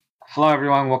Hello,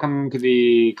 everyone. Welcome to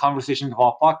the Conversation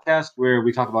Evolve podcast, where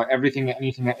we talk about everything and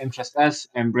anything that interests us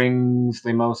and brings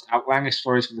the most outlandish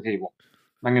stories to the table.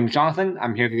 My name is Jonathan.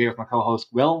 I'm here today with my co-host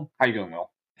Will. How you doing, Will?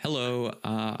 Hello,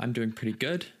 I'm doing pretty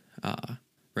good.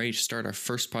 Ready to start our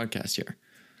first podcast here.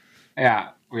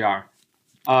 Yeah, we are.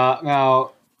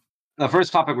 Now, the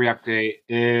first topic we have today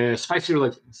is spicy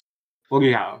religions. What do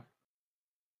you have?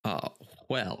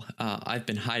 I've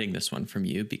been hiding this one from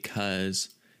you because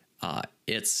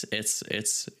it's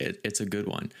a good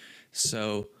one.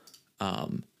 So,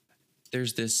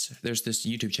 there's this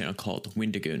YouTube channel called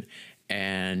Windigoon,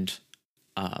 and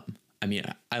I mean,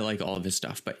 I like all of his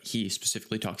stuff, but he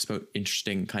specifically talks about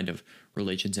interesting kind of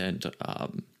religions and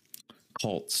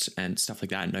cults and stuff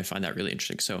like that, and I find that really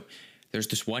interesting. So there's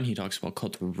this one he talks about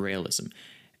called realism,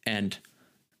 and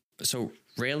so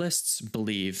realists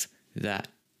believe that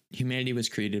humanity was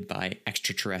created by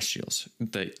extraterrestrials,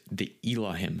 the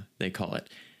Elohim they call it,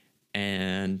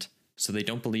 and so they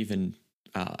don't believe in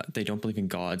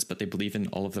gods, but they believe in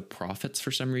all of the prophets for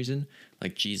some reason,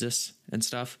 like Jesus and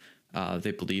stuff.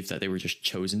 They believe that they were just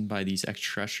chosen by these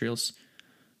extraterrestrials.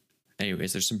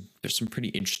 Anyways, there's some pretty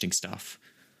interesting stuff.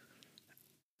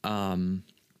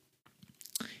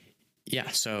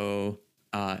 So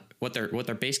what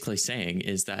they're basically saying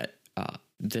is that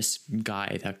this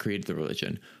guy that created the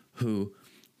religion, who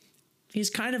he's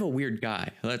kind of a weird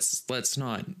guy. Let's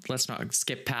not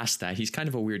skip past that. He's kind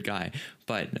of a weird guy,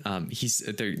 but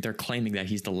they're claiming that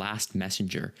he's the last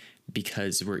messenger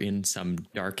because we're in some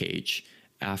dark age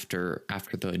after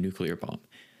the nuclear bomb.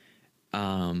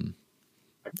 The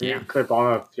nuclear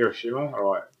bomb of Hiroshima, or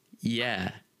what?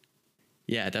 Yeah,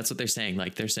 that's what they're saying.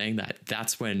 Like, they're saying that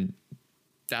that's when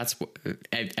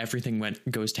everything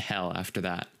goes to hell after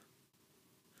that.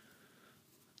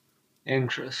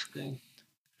 Interesting.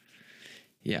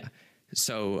 Yeah.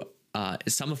 So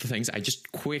some of the things I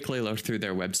just quickly looked through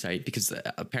their website, because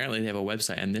apparently they have a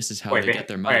website, and this is how they get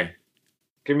their money. Wait.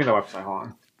 Give me the website. Hold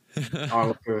on. I want to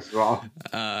look through this as well.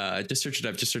 Just search it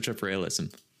up. Just search up realism.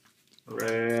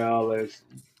 Realism.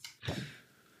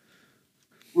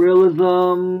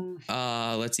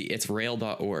 Let's see. It's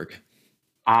rail.org.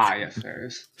 Ah, yes, there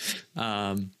is.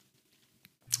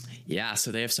 Yeah,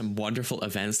 so they have some wonderful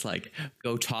events like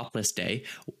Go Topless Day,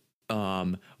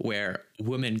 where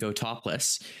women go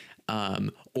topless.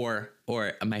 Or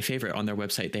my favorite, on their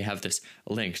website, they have this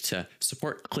link to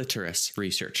support clitoris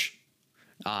research.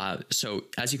 So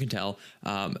as you can tell,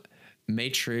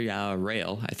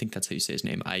 Rail, I think that's how you say his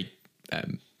name. I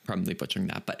am probably butchering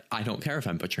that, but I don't care if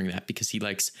I'm butchering that, because he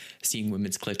likes seeing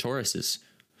women's clitorises.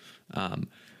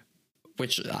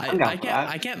 Which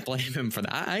I can't blame him for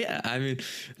that. I mean,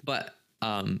 but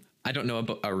I don't know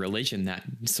about a religion that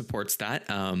supports that.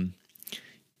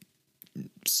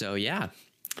 So yeah.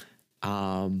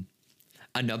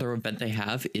 Another event they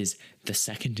have is the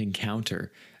Second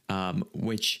Encounter,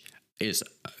 which is,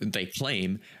 they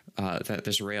claim that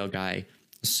this rail guy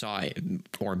saw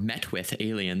or met with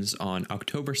aliens on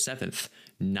October 7th,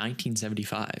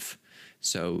 1975.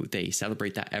 So they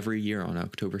celebrate that every year on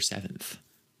October 7th.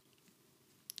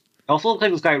 I also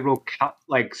think this guy wrote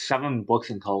like 7 books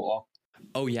in total.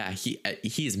 Oh yeah,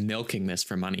 he's milking this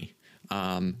for money.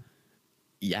 I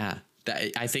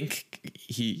think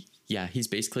he's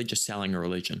basically just selling a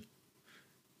religion.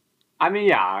 I mean,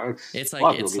 yeah, it's like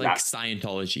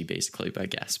Scientology basically, I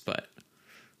guess. But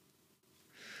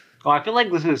well, I feel like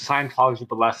this is Scientology,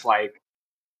 but less like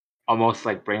almost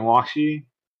like brainwashy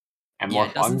and more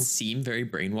fun. It doesn't seem very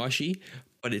brainwashy,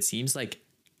 but it seems like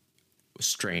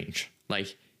strange.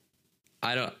 Like,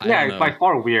 I don't know. It's by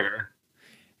far weirder.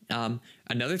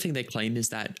 Another thing they claim is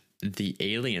that the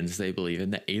aliens they believe in,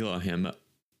 the Elohim,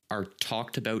 are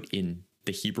talked about in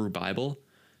the Hebrew Bible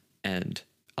and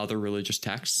other religious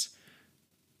texts.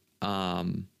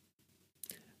 Don't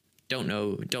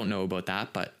know about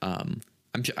that, but I'm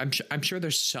sure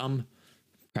there's some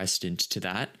precedent to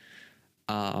that.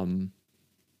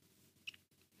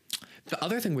 The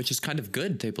other thing, which is kind of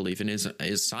good, they believe in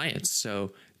is science.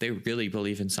 So they really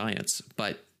believe in science,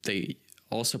 but they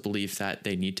also believe that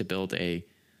they need to build a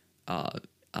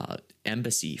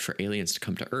embassy for aliens to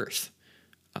come to Earth.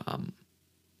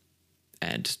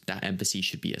 And that embassy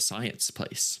should be a science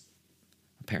place,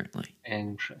 apparently.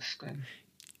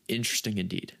 Interesting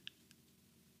indeed.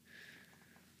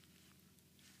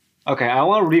 Okay, I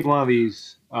want to read one of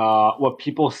these, what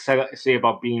people say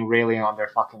about being alien on their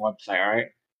fucking website,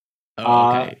 alright?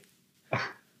 Okay.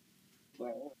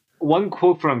 One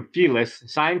quote from Felix,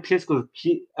 scientist with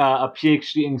a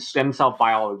PhD in stem cell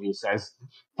biology, says,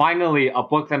 "Finally, a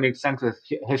book that makes sense with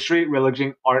history,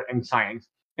 religion, art, and science.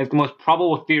 It's the most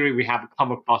probable theory we have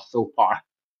come across so far."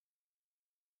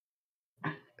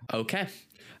 Okay.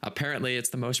 Apparently, it's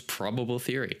the most probable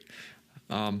theory.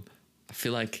 I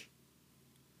feel like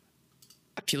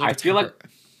I it's feel like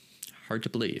hard to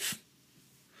believe.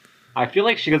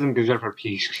 she doesn't deserve her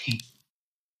PhD.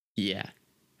 Yeah.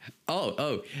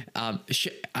 I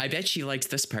bet she likes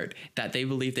this part, that they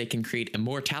believe they can create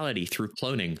immortality through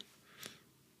cloning.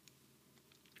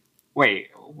 Wait,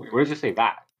 where does it say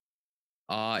that?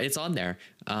 It's on there.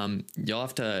 You'll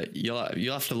have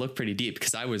to look pretty deep,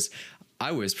 because I was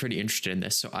pretty interested in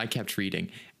this, so I kept reading.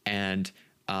 And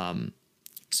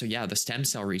so yeah, the stem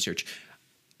cell research.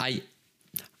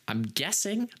 I'm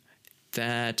guessing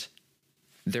that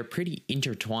they're pretty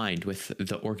intertwined with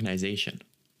the organization.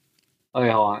 Okay,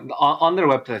 hold on. On their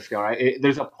website, still, right?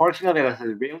 There's a portion of it that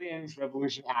says aliens,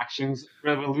 revolutionary actions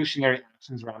around the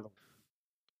world.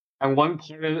 And one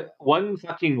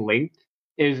fucking link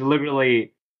is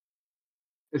literally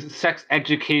sex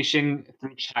education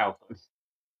through childhood.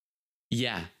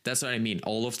 Yeah, that's what I mean.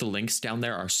 All of the links down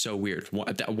there are so weird.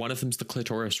 One of them's the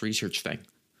clitoris research thing.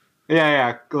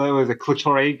 Yeah. It was a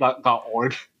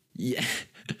clitoris.org. Yeah.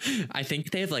 I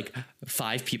think they have like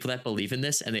 5 people that believe in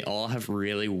this, and they all have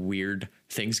really weird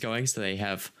things going. So they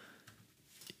have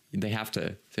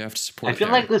to support. I feel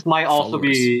like this might also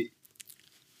followers. be.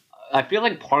 I feel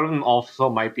like part of them also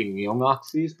might be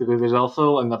neo-Nazis, because there's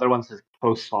also another one that says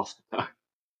post-swastika.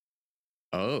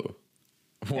 Oh,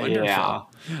 wonderful. Yeah.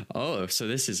 Oh, so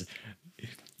this is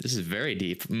very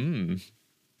deep.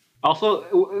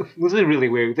 Also, this is really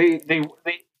weird. There's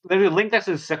a link that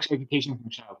says sex education from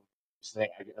childhood. I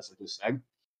guess I just said.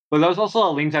 But there's also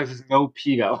a link that says no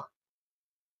pedo.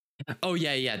 Oh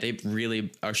yeah. They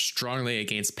really are strongly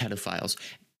against pedophiles.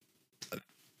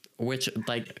 Which,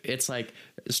 like, it's like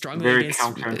strongly Very against.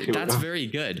 counterintuitive. That's very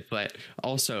good, but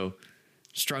also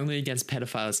strongly against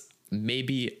pedophiles.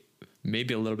 Maybe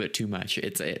a little bit too much.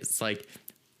 It's like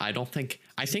I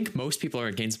think most people are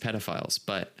against pedophiles,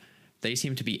 but they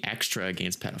seem to be extra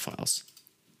against pedophiles.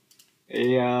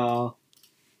 Yeah.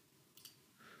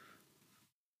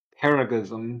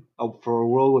 Paragism for a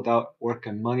world without work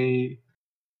and money.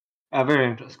 Very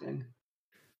interesting.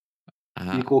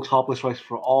 Equal topless rights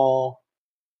for all.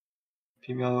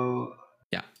 Female.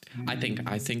 Yeah, I think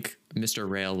Mr.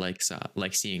 Rail likes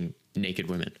seeing naked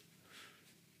women.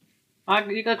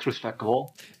 That's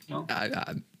respectable. You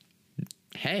know?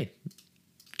 Hey,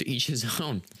 to each his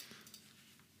own.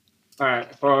 All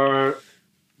right, for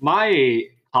my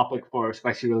topic for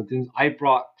spicy religions, I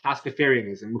brought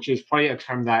Pastafarianism, which is probably a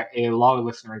term that a lot of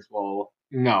listeners will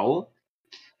know.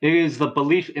 It is the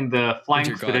belief in the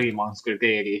flying spaghetti monster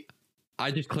deity.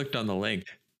 I just clicked on the link.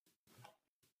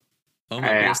 Oh my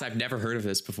goodness, I've never heard of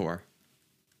this before.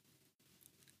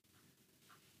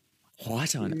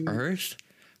 What on earth?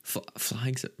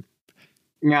 Flying...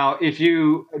 Now, if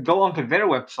you go onto their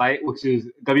website, which is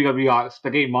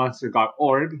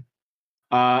www.spaghettimonster.org,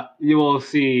 you will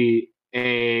see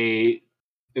a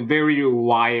very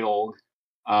wild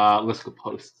list of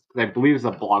posts. I believe it's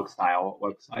a blog style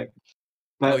website.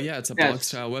 But, it's a blog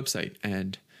style website,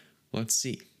 and let's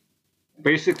see.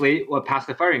 Basically, what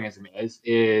Pastafarianism is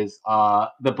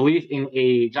the belief in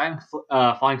a giant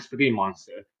flying spaghetti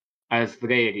monster as the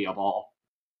deity of all.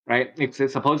 Right? It's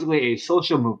supposedly a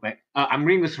social movement. I'm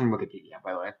reading this from Wikipedia,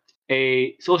 by the way.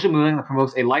 A social movement that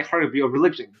promotes a lighthearted view of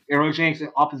religion. It originates in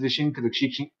opposition to the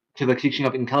teaching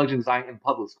of intelligent design in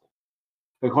public school.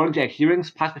 According to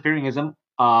adherents, Pastafarianism,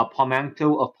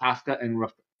 portmanteau of Pasta and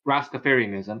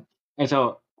Rastafarianism, is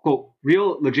a quote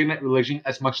real legitimate religion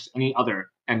as much as any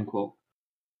other, end quote.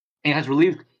 It has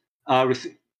received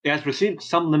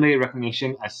some limited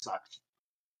recognition as such.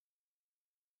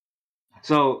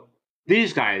 So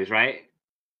these guys, right,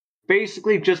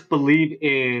 basically just believe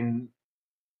in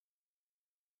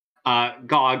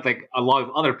God like a lot of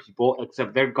other people,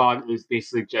 except their God is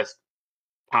basically just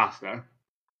pasta.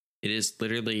 It is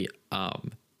literally a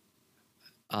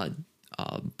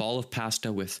ball of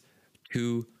pasta with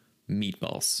 2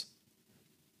 meatballs.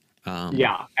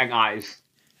 Yeah, and eyes.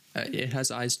 It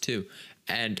has eyes too.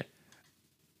 And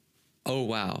oh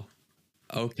wow.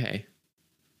 Okay.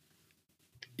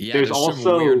 Yeah, there's also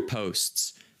some weird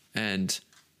posts. And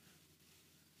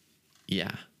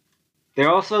yeah. There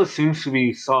also seems to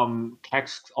be some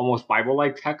texts, almost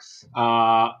Bible-like texts.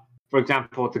 For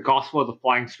example, the Gospel of the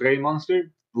Flying Spaghetti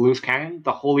Monster, the loose cannon,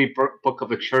 the Holy Book of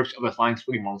the Church of the Flying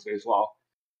Spaghetti Monster as well.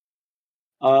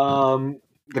 The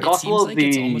Gospel of the...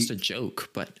 it's almost a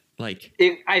joke, but like...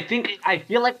 I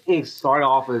feel like it started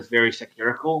off as very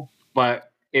satirical,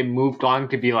 but it moved on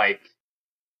to be like,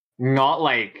 not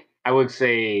like, I would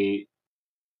say,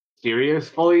 serious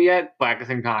fully yet, but at the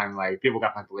same time, like, people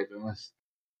got to believe in this.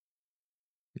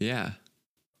 Yeah.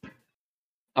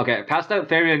 Okay, past the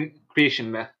fairy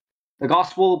creation myth. The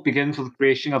gospel begins with the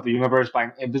creation of the universe by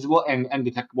an invisible and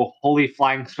undetectable holy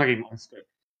flying spaghetti monster.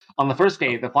 On the first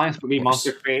day, Of the flying spaghetti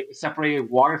monster course. separated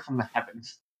water from the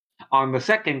heavens. On the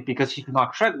second, because he could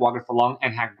not tread water for long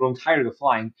and had grown tired of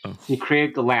flying, Oh, he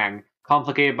created the land,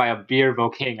 complicated by a beer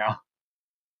volcano.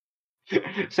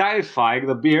 Satisfied,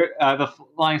 the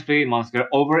flying spaghetti monster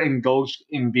overindulged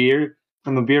in beer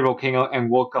from the beer volcano and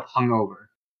woke up hungover.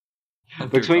 oh dear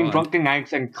Between God. drunken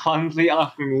nights and clumsy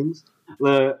afternoons,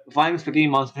 the flying spaghetti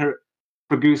monster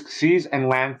produced seas and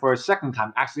land for a second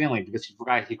time, accidentally, because he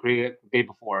forgot he created it the day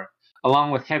before,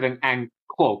 along with heaven and,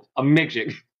 quote, a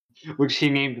midget, which he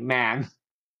named Man.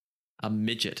 A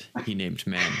midget he named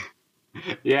Man.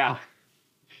 Yeah.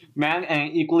 Man and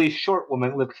an equally short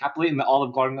woman lived happily in the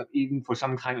Olive Garden of Eden for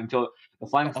some time until the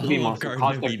flying spaghetti Olive monster Garden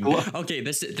caused of a Eden. Okay,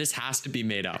 this has to be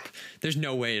made up. There's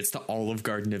no way it's the Olive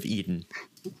Garden of Eden.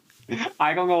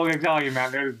 I don't know what to tell you,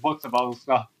 man. There's books about this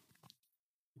stuff.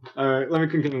 Let me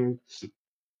continue.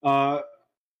 Uh,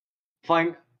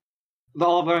 flying the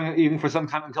Olive Garden of Eden for some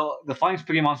time until the flying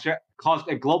spaghetti monster caused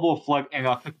a global flood and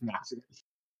a cooking accident.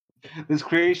 This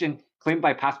creation, claimed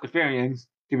by Pascafarians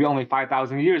to be only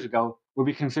 5,000 years ago, would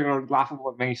be considered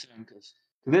laughable by many scientists.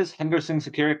 To this, Henderson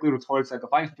satirically retorts that the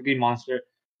flying spaghetti monster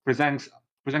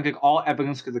presented all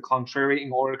evidence to the contrary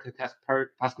in order to test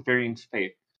Pascafarians'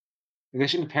 faith. In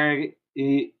addition to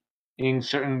parodying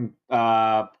certain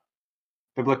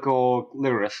biblical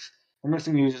lyrics,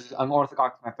 Henderson uses an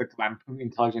unorthodox method to lampoon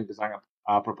intelligent design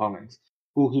proponents,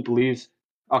 who he believes.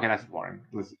 Okay, that's boring.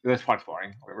 This part's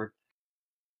boring. Whatever.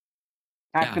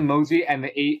 Yeah. Captain Mosey and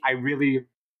the eight I really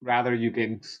rather you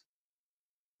didn't.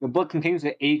 The book contains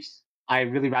the eight I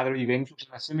really rather you didn't, which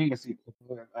I'm assuming is the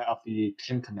equivalent of the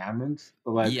Ten Commandments,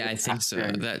 but like Yeah, with I the think so.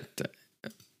 Pascafarian.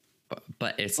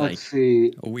 But it's Let's like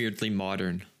see. weirdly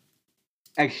modern.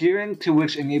 Adherent to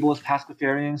which enables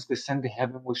Pascafarians to send to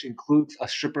heaven, which includes a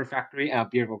stripper factory and a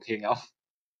beer volcano.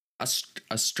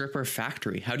 A stripper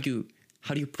factory. How do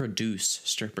you produce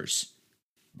strippers?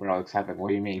 Bro, it's heaven. What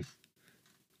do you mean?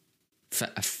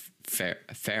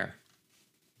 Fair.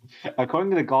 According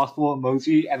to the Gospel,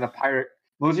 Mosey the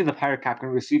pirate captain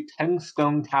received 10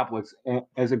 stone tablets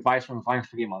as advice from the flying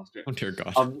spaghetti monster. Oh dear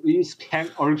God. Of these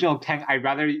 10 original 10, I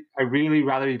really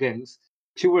rather you didn't.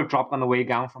 Two were dropped on the way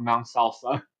down from Mount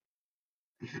Salsa.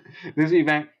 This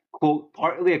event, quote,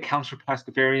 partly accounts for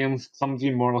Pascafarians' clumsy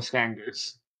moral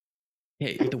standards.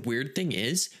 Hey, the weird thing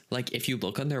is, like, if you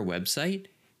look on their website,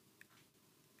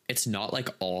 it's not like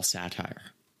all satire.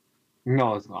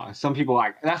 No, it's not. Some people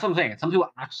like that's what I'm saying. Some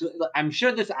people actually, I'm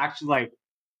sure this actually like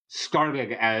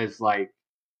started as like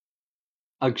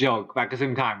a joke, but at the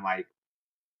same time, like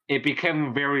it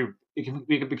became very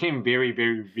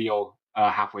very real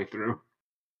halfway through.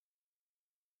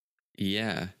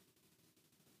 Yeah.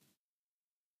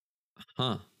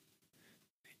 Huh.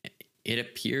 It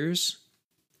appears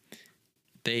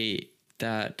they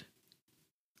that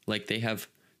like they have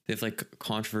like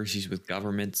controversies with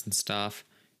governments and stuff.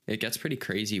 It gets pretty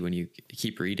crazy when you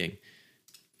keep reading.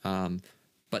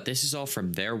 But this is all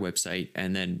from their website,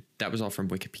 and then that was all from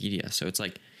Wikipedia. So it's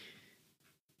like,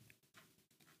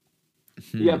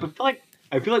 Yeah, but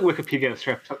I feel like Wikipedia is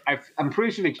straight. I'm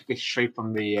pretty sure they took it straight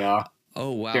from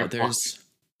oh wow, their book.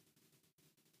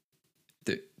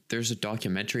 there's a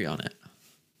documentary on it.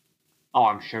 Oh,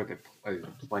 I'm sure there's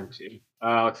plenty.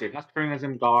 Let's see,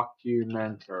 Pascafarianism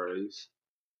documentaries.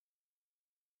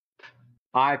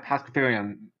 I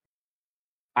Pascafarian,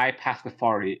 I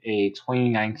Pascafari, a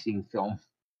 2019 film.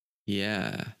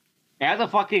 Yeah. It has a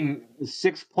fucking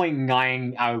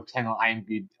 6.9 out of 10 on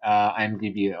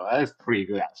IMDb though. That is pretty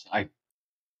good actually.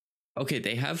 Okay,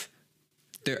 they have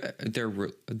their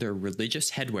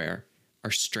religious headwear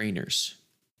are strainers,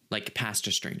 like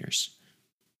pasta strainers.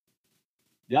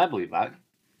 Yeah, I believe that.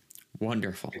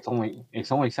 Wonderful. It's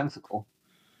only sensical.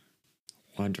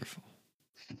 Wonderful.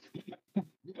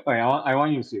 Okay, I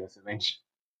want you to see this image.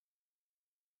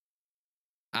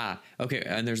 Ah, okay,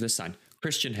 and there's this sign.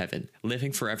 Christian heaven,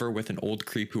 living forever with an old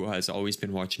creep who has always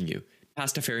been watching you.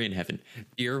 Pastafarian heaven,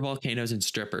 beer volcanoes and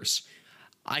strippers.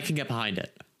 I can get behind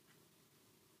it.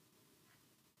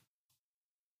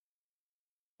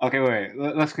 Okay, wait.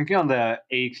 Let's continue on the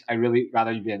eight. I really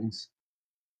rather you didn't.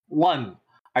 One.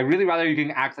 I really rather you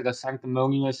didn't act like a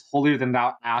sanctimonious, holier than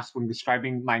thou ass when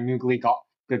describing my newly got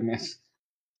goodness.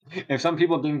 If some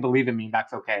people didn't believe in me,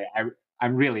 that's okay.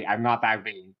 I'm not that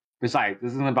vain. Besides,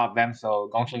 this isn't about them, so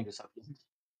don't change the subject.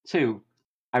 Two,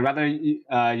 I'd rather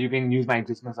you can use my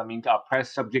existence as a mean to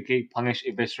oppress, subjugate, punish,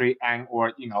 eviscerate, and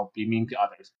or be mean to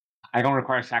others. I don't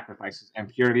require sacrifices and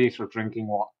purity for drinking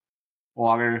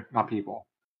water, not people.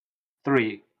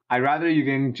 Three, I'd rather you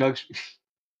can judge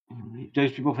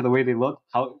people for the way they look.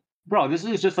 Bro, this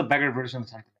is just a better version of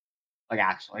sentiment. Like,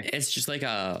 actually, It's just like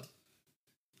a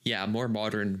more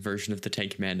modern version of the Ten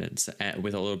Commandments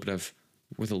with a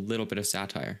little bit of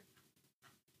satire.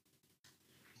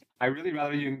 I really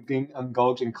rather you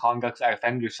indulge in conduct that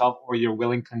offend yourself or your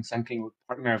willing consenting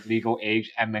partner of legal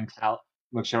age and mental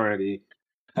maturity.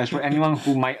 As for anyone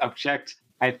who might object,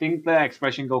 I think the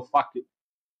expression "go fuck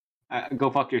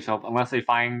yourself" unless they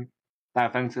find that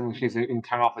offensive, which is can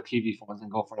turn off the TV phones and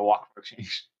go for a walk for a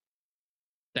change.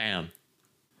 Damn.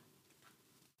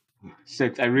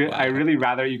 6. I Wow. really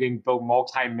rather you can build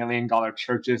multi-million-dollar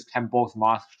churches, temples,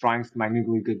 mosques, shrines to my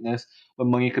nuclear goodness, but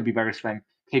money could be better spent.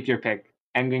 Take your pick.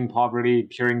 Ending poverty,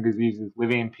 curing diseases,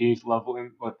 living in peace,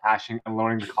 loving with passion, and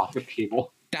lowering the cost of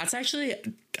cable. That's actually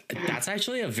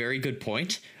a very good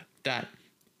point that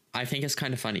I think is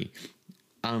kind of funny.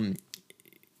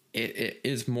 It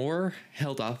is more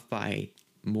held up by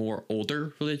more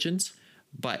older religions,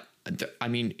 but I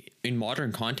mean, in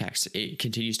modern context, it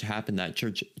continues to happen that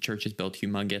churches built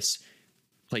humongous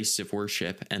places of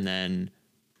worship, and then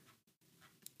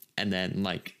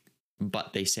like,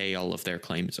 but they say all of their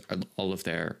claims, all of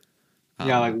their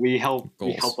like we help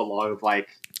goals. a lot of like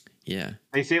Yeah.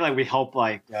 They say like we help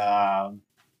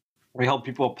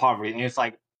people with poverty, and it's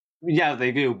like yeah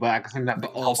they do, but at the same time,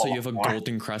 But also you have a gold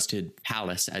encrusted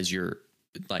palace as your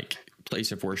like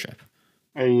place of worship.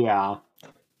 Yeah.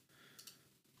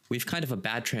 We've kind of a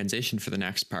bad transition for the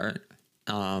next part,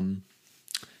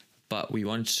 but we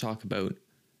wanted to talk about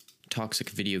toxic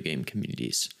video game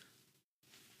communities.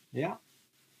 Yeah.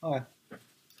 Okay.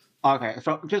 Okay.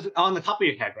 So just on the top of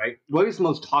your head, right? What is the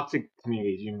most toxic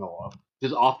communities you know of?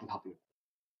 Just off the top of your head.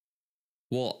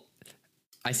 Well,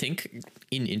 I think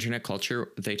in internet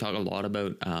culture, they talk a lot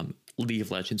about League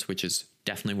of Legends, which is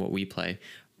definitely what we play.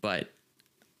 But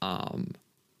I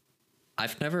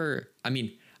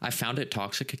found it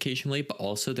toxic occasionally, but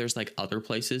also there's like other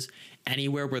places.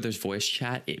 Anywhere where there's voice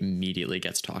chat, it immediately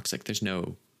gets toxic. There's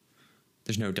no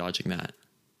dodging that.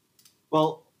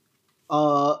 Well,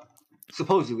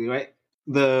 supposedly, right?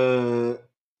 The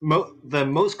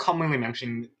most commonly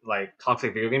mentioned like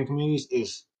toxic video game communities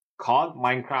is COD,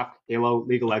 Minecraft, Halo,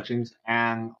 League of Legends,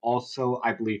 and also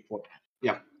I believe Fortnite.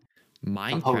 Yeah.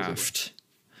 Minecraft. Supposedly.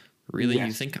 Really? Yes.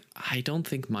 You think? I don't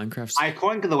think Minecraft's...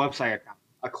 According to the website account.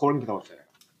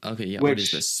 Okay, yeah. What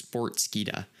is this?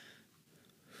 Sportskeeda.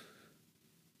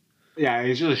 Yeah,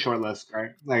 it's just a short list,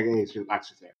 right? Like it's just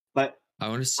actually there. But I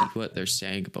want to see what they're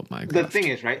saying about Minecraft. the thing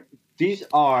is, right? These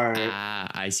are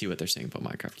I see what they're saying about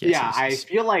Minecraft. Yes, yeah, yes.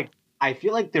 I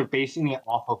feel like they're basing it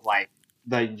off of like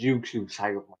the YouTube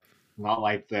side of Minecraft, not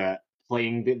like the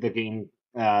playing the game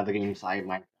side of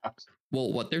Minecraft.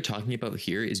 Well, what they're talking about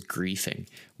here is griefing,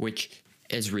 which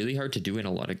is really hard to do in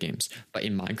a lot of games. But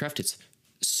in Minecraft, it's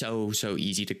so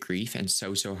easy to grief and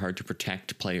so hard to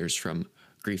protect players from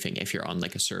griefing if you're on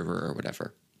like a server or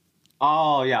whatever.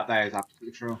 Oh yeah, that is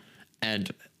absolutely true.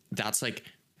 And that's like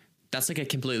a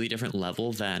completely different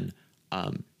level than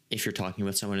if you're talking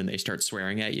with someone and they start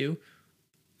swearing at you.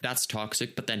 That's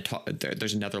toxic, but then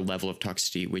there's another level of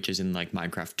toxicity, which is in like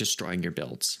Minecraft destroying your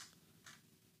builds.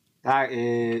 That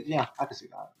is, yeah, I can see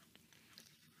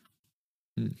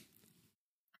that.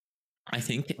 I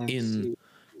think in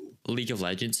League of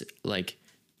Legends, like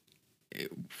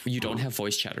you don't have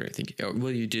voice chat or anything.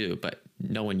 Well, you do, but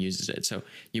no one uses it. So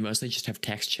you mostly just have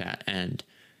text chat, and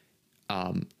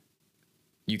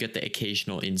you get the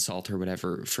occasional insult or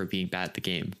whatever for being bad at the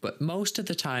game. But most of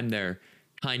the time they're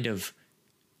kind of,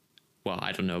 well,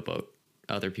 I don't know about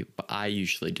other people, but I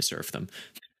usually deserve them.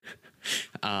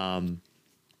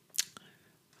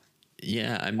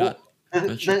 Yeah, I'm not.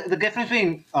 The difference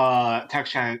between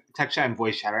text chat and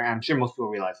voice chat, and I'm sure most people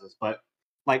realize this, but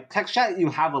like text chat, you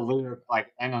have a layer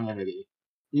like anonymity.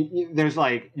 There's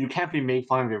like you can't be made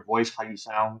fun of your voice, how you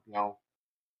sound, you know.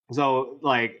 So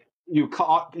like you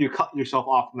cut yourself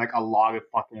off from like a lot of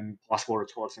fucking possible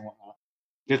retorts and whatnot,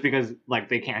 just because like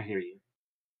they can't hear you.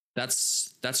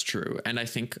 That's true, and I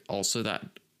think also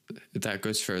that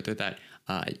goes further that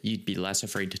you'd be less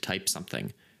afraid to type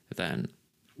something than.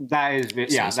 That is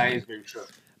very true.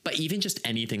 But even just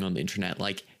anything on the internet,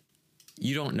 like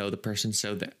you don't know the person,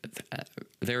 so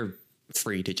they're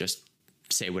free to just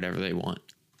say whatever they want.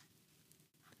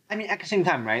 I mean, at the same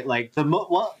time, right? Like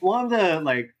one of the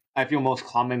like I feel most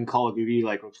common Call of Duty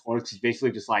like retorts is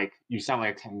basically just like you sound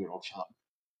like a 10-year-old child.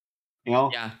 You know?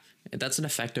 Yeah, that's an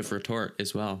effective retort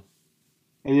as well.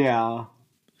 Yeah.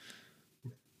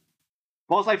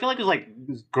 Well, also, I feel like it's like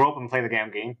just grow up and play the damn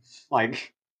game.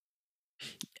 Like.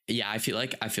 Yeah, I feel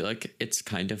like it's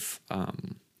kind of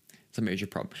it's a major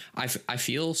problem. I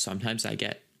feel sometimes I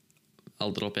get a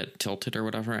little bit tilted or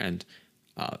whatever, and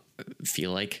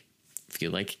feel like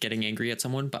getting angry at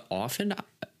someone, but often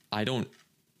I don't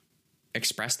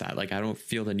express that. Like, I don't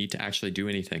feel the need to actually do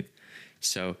anything.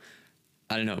 So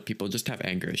I don't know. People just have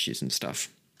anger issues and stuff.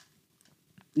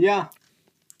 Yeah.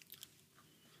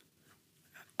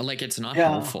 Like, it's not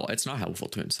helpful. It's not helpful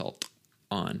to insult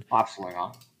on. Absolutely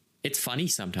not. It's funny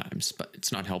sometimes, but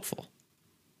it's not helpful.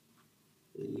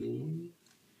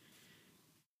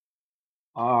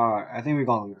 I think we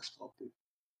got the next topic.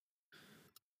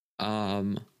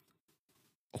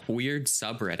 Weird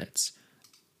subreddits.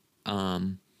 All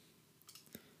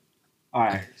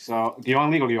right. So, do you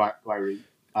want to lead or do I read?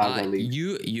 Lead?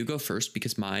 You go first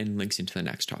because mine links into the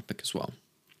next topic as well.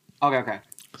 Okay.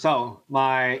 So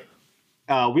my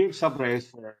weird subreddit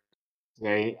for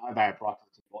today that I brought to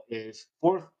the table is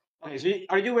fourth. Okay, so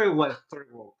are you aware of what third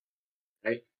world,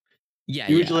 right? Yeah.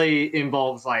 Usually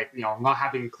involves like not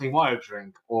having clean water to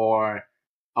drink, or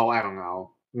I don't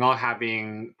know, not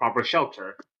having proper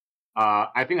shelter.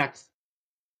 I think that's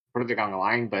further down the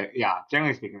line, but yeah,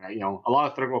 generally speaking, right, a lot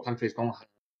of third world countries don't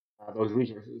have those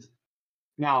resources.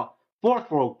 Now, fourth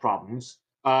world problems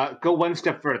go one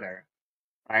step further,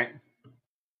 right?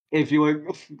 If you would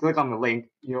click on the link,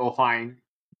 you will find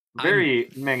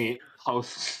very many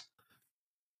posts.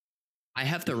 I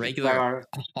have the regular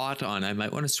hot on. I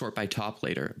might want to sort by top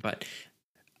later, but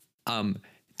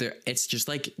it's just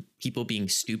like people being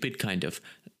stupid, kind of.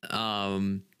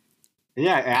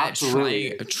 Yeah,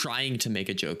 absolutely. Trying to make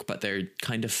a joke, but they're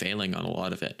kind of failing on a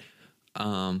lot of it.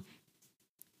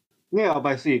 Yeah,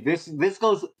 but see, this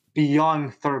goes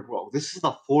beyond third world. This is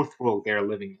the fourth world they're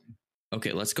living in.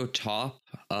 Okay, let's go top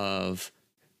of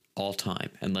all time,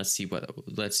 and let's see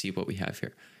what we have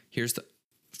here. Here's the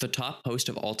top post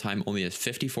of all time. Only has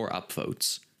 54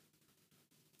 upvotes.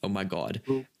 Oh my god,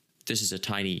 this is a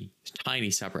tiny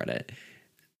subreddit.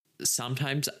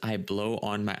 Sometimes I blow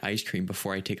on my ice cream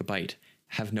before I take a bite.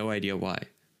 Have no idea why.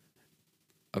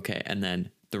 Okay, and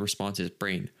then the response is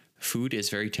brain. Food is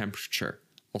very temperature.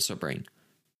 Also brain.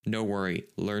 No worry.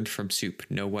 Learned from soup.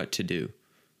 Know what to do.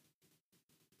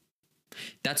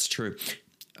 That's true.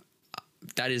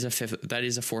 That is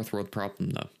a fourth world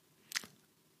problem, though.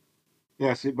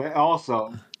 Yes, but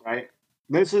also, right?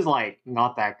 This is like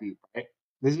not that deep, right?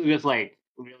 This is just like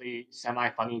really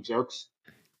semi-funny jokes.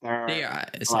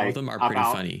 Some of them are pretty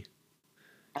funny.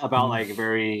 About like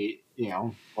very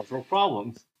cultural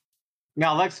problems.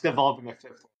 Now let's develop in the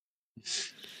fifth one.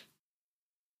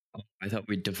 I thought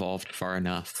we devolved far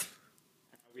enough.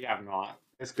 We have not.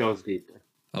 This goes deeper.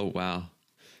 Oh wow.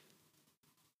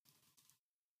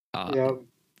 Now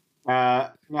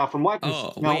from what?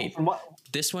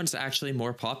 This one's actually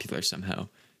more popular somehow.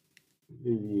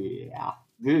 Yeah.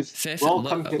 Fifth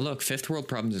world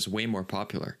problems is way more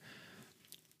popular.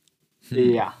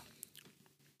 Yeah.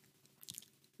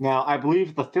 Now I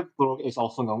believe the fifth world is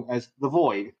also known as the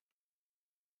void.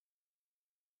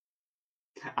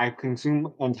 I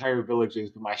consume entire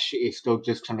villages, but my shit is still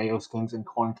just tomato skins and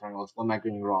corn kernels. What am I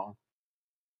doing wrong?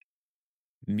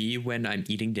 Me when I'm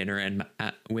eating dinner and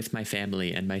with my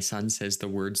family, and my son says the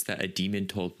words that a demon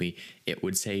told me it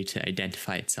would say to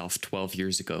identify itself 12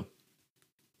 years ago.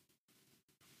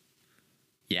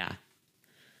 Yeah.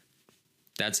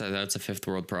 That's a fifth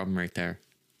world problem right there.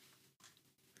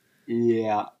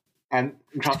 Yeah. And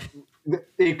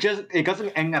it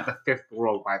doesn't end at the fifth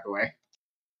world, by the way.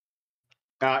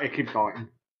 It keeps going.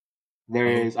 There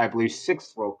is, I believe,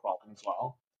 sixth world problem as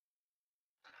well.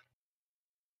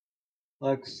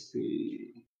 Let's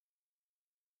see.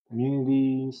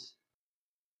 Communities.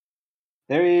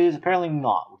 There is apparently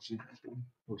not,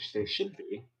 which there should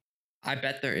be. I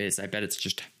bet there is. I bet it's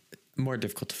just more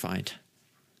difficult to find.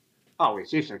 Oh wait,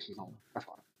 safe search is on. That's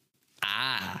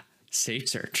fine. Safe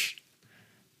search.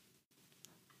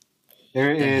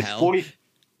 There is 40.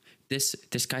 This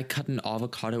guy cut an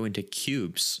avocado into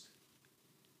cubes.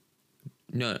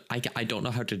 No, I don't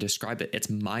know how to describe it. It's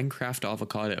Minecraft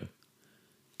avocado.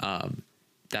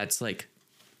 That's like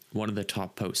one of the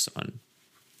top posts on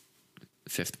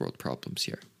fifth world problems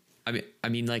here. I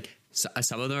mean, like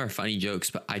some of them are funny jokes,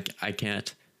 but I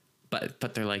can't.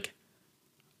 But they're like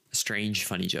strange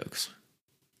funny jokes.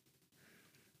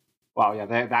 Wow, yeah,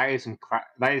 that is in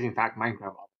fact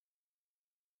Minecraft.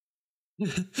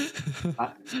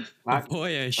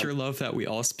 Boy, I sure love that we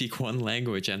all speak one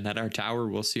language and that our tower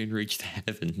will soon reach the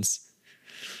heavens.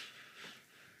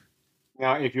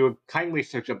 Now, if you would kindly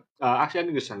search up, actually, I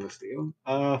need to send this to you.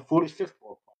 45th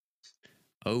world problems.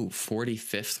 Oh,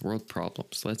 45th world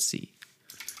problems. Let's see.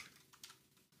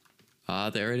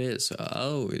 There it is.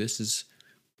 Oh, this is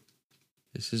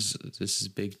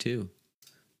big too.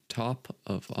 top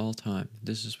of all time.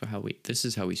 This is how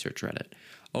we search Reddit.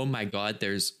 Oh my god,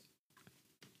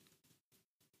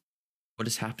 what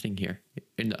is happening here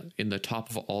in the top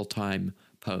of all time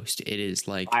post? It is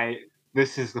like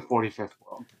this is the 45th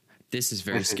world. This is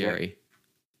very scary.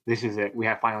 This is it. We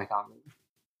have finally found it.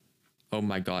 Oh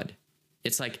my god.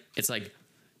 It's like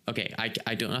okay,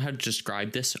 I don't know how to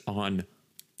describe this on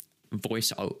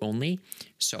voice only,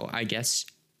 so I guess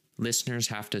listeners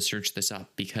have to search this up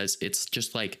because it's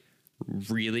just like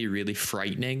really, really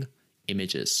frightening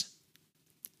images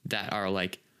that are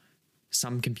like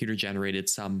some computer generated,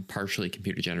 some partially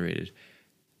computer generated,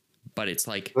 but it's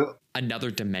like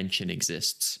another dimension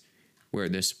exists where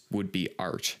this would be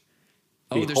art.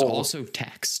 Oh, there's also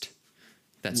text.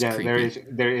 That's creepy.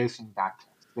 There is some back text.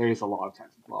 There is a lot of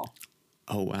text as well.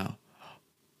 Oh wow.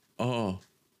 Oh,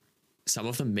 some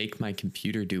of them make my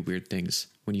computer do weird things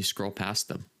when you scroll past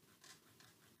them.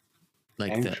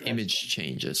 Like the image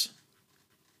changes.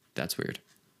 That's weird.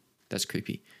 That's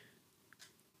creepy.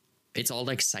 It's all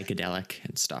like psychedelic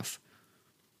and stuff.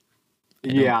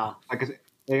 Yeah.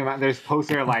 There's posts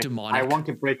there like, demonic. I want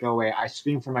to break away. I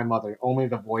scream for my mother. Only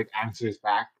the void answers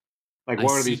back. Like,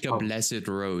 what are these posts? I seek a blessed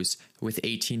rose with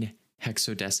 18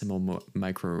 hexadecimal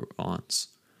microns.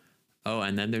 Oh,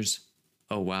 and then there's...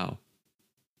 Oh, wow.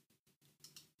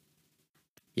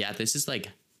 Yeah, this is like...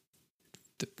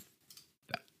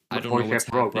 I don't know what's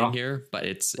happening here, but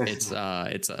it's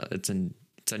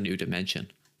a new dimension.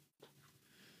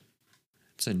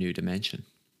 It's a new dimension.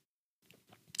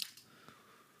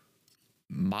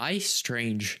 My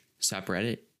strange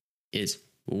subreddit is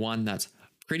one that's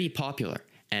pretty popular,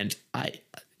 and I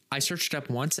searched it up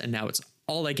once, and now it's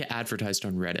all I get advertised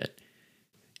on Reddit.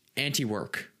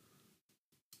 Anti-work.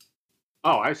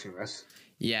 Oh, I've seen this.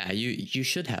 Yeah, you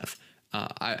should have.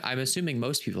 I'm assuming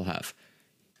most people have,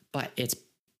 but it's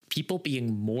people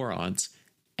being morons,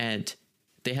 and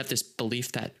they have this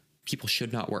belief that people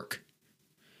should not work.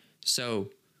 So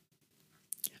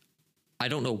I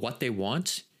don't know what they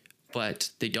want, but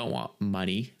they don't want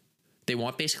money. They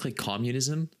want basically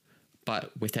communism,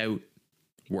 but without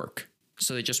work.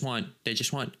 So they just want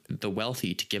the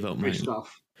wealthy to give out money. Free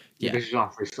stuff. Yeah, they just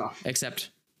want free stuff. Except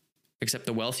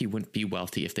the wealthy wouldn't be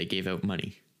wealthy if they gave out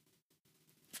money.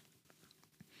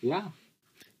 Yeah.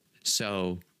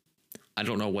 So I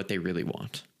don't know what they really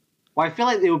want. Well, I feel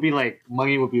like it would be like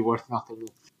money would be worth nothing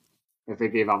if they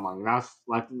gave out money. That's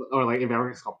like, or like if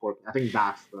everything stopped working. I think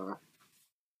that's the.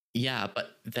 Yeah,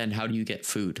 but then how do you get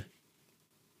food?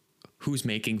 Who's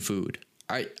making food?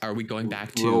 Are we going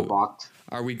back to robot?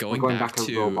 Are we going back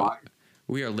to robot?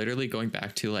 We are literally going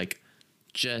back to like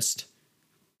just,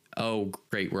 oh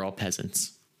great, we're all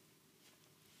peasants.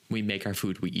 We make our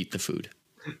food, we eat the food.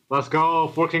 Let's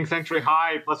go, 14th century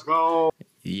hype. Let's go.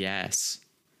 Yes.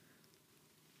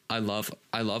 I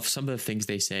love some of the things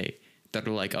they say that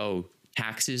are like, oh,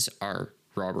 taxes are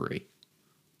robbery.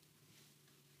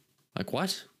 Like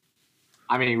what?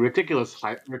 I mean, ridiculous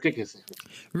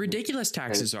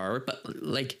taxes are, but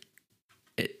like,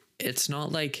 it's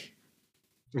not like.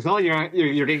 It's not like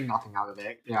you're getting nothing out of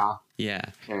it. Yeah. Yeah.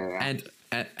 And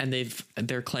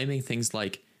they're claiming things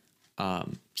like,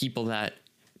 people that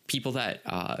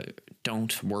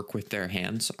don't work with their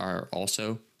hands are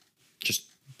also just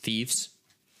thieves.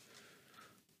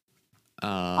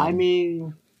 I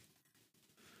mean,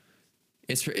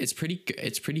 it's pretty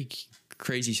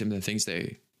crazy some of the things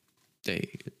they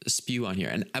spew on here,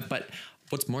 and but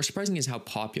what's more surprising is how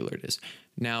popular it is.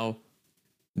 Now,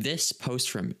 this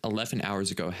post from 11 hours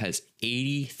ago has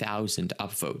 80,000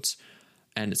 upvotes,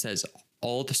 and it says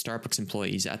all the Starbucks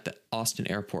employees at the Austin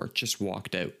airport just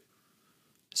walked out.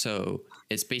 So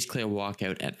it's basically a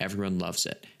walkout, and everyone loves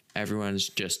it. Everyone's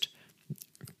just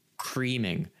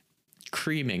creaming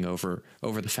over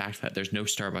the fact that there's no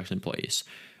Starbucks employees.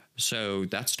 So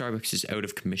that Starbucks is out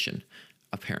of commission,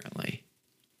 apparently.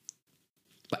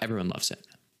 But everyone loves it.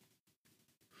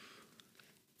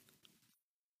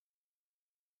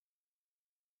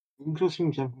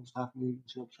 Interesting jumping stuff. I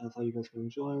thought you guys could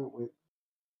enjoy it. With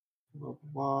blah,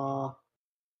 blah.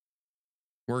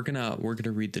 We're gonna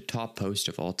read the top post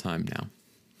of all time now.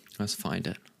 Let's find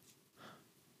it.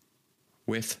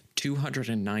 With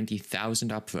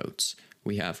 290,000 upvotes,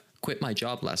 we have quit my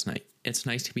job last night. It's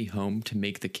nice to be home to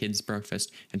make the kids breakfast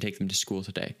and take them to school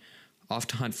today. Off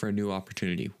to hunt for a new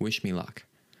opportunity. Wish me luck.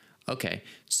 Okay,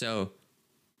 so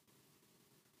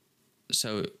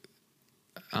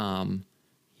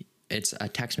it's a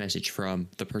text message from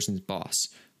the person's boss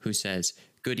who says,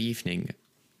 "Good evening,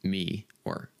 me,"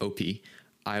 or OP.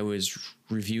 I was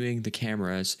reviewing the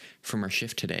cameras from our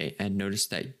shift today and noticed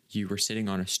that you were sitting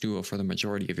on a stool for the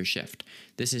majority of your shift.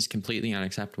 This is completely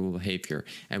unacceptable behavior,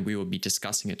 and we will be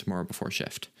discussing it tomorrow before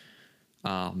shift.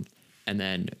 And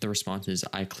then the response is,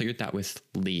 I cleared that with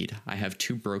lead. I have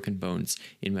 2 broken bones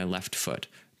in my left foot.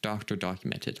 Doctor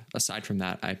documented. Aside from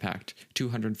that, I packed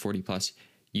 240 plus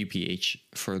UPH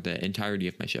for the entirety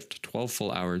of my shift, 12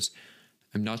 full hours.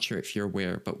 I'm not sure if you're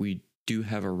aware, but we do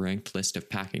have a ranked list of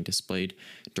packing displayed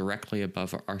directly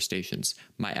above our stations.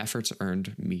 My efforts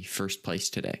earned me first place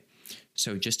today.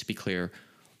 So just to be clear,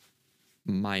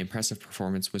 my impressive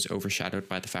performance was overshadowed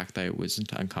by the fact that I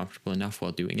wasn't uncomfortable enough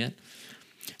while doing it.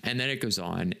 And then it goes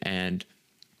on, and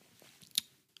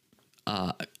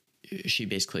she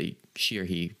or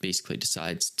he basically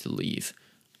decides to leave,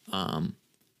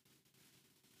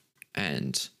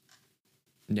 and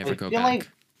never go back. Like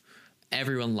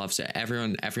everyone loves it.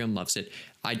 Everyone loves it.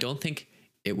 I don't think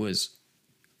it was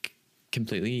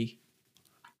completely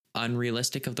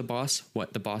unrealistic of the boss,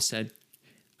 what the boss said.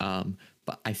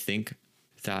 But I think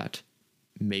that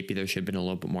maybe there should have been a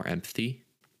little bit more empathy.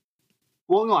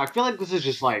 Well, no, I feel like this is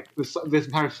just like this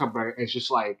entire subreddit is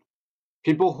just like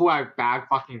people who have bad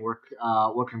fucking work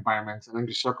environments and then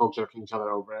just circle jerking each other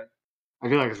over it. I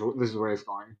feel like this is where it's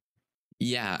going.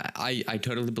 Yeah, I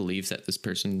totally believe that this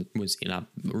person was in a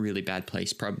really bad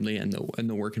place, probably, and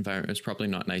the work environment is probably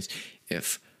not nice.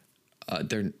 If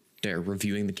they're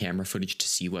reviewing the camera footage to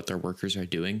see what their workers are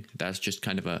doing, that's just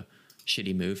kind of a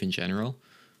shitty move in general.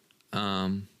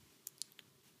 But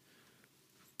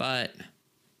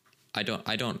I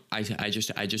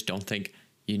just don't think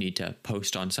you need to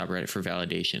post on subreddit for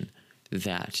validation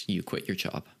that you quit your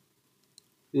job.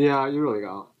 Yeah, you really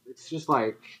don't. It's just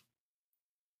like,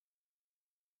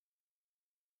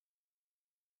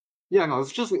 yeah, no,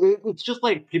 it's just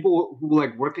like people who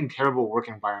like work in terrible work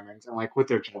environments and like quit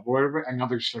their job or whatever, and now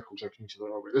they're circle jerking each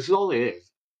other over. This is all it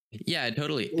is. Yeah, it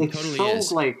totally so,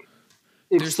 is. Like,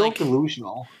 it's There's so like,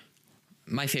 delusional.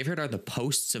 My favorite are the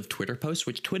posts of Twitter posts,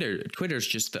 which Twitter's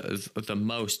just the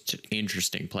most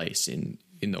interesting place in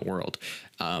the world.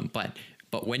 But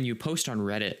when you post on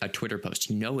Reddit a Twitter post,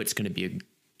 you know it's going to be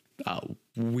a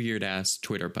weird ass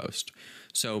Twitter post.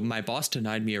 So my boss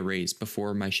denied me a raise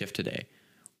before my shift today.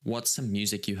 What's some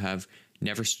music you have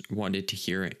never wanted to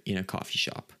hear in a coffee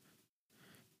shop?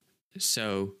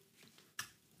 So,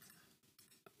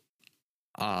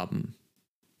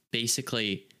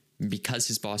 basically, because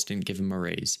his boss didn't give him a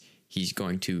raise, he's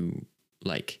going to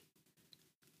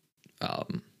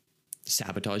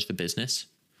sabotage the business.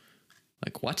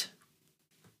 Like, what?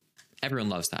 Everyone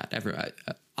loves that.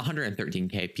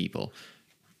 113K people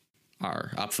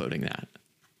are upvoting that.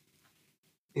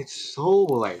 It's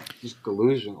so just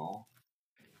delusional.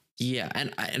 Yeah,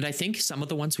 and I think some of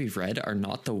the ones we've read are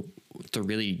not the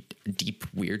really deep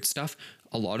weird stuff.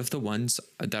 A lot of the ones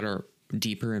that are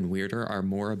deeper and weirder are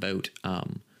more about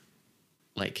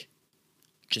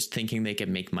just thinking they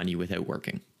can make money without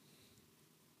working.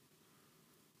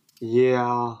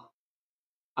 Yeah,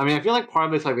 I mean, I feel like part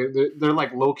of it's they're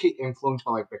low key influenced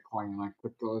by Bitcoin and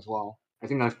crypto as well. I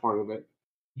think that's part of it.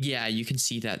 Yeah, you can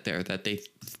see that there, that they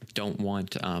don't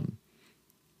want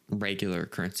regular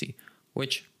currency,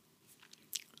 which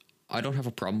I don't have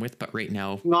a problem with. But right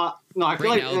now, I feel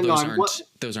like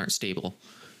those aren't stable.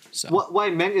 So what I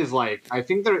meant is I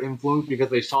think they're influenced because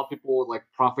they saw people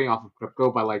profiting off of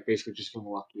crypto by basically just getting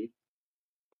lucky.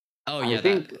 Oh yeah,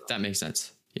 that makes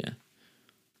sense. Yeah.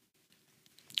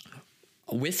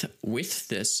 With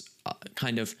this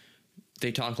kind of,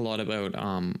 they talk a lot about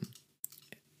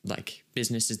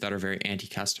businesses that are very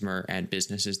anti-customer and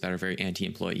businesses that are very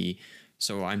anti-employee.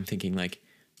 So I'm thinking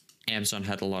Amazon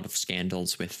had a lot of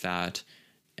scandals with that,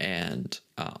 and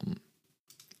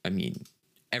I mean,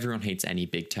 everyone hates any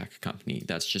big tech company.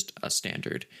 That's just a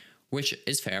standard, which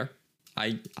is fair.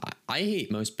 I hate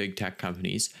most big tech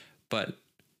companies, but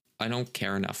I don't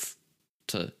care enough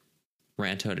to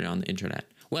rant about it on the internet.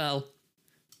 Well,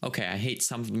 okay, I hate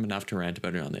some of them enough to rant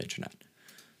about it on the internet.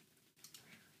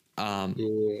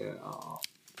 Yeah.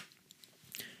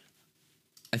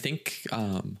 I think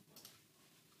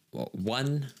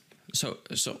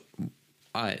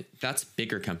that's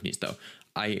bigger companies though.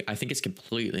 I think it's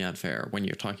completely unfair when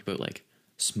you're talking about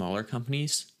smaller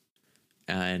companies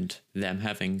and them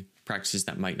having practices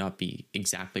that might not be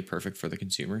exactly perfect for the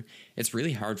consumer. It's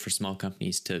really hard for small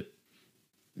companies to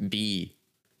be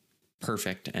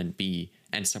perfect and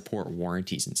support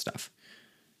warranties and stuff.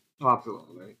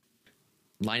 Absolutely.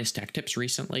 Linus Tech Tips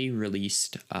recently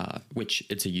released, which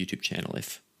it's a YouTube channel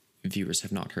if viewers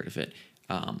have not heard of it.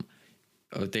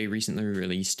 They recently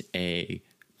released a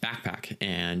backpack,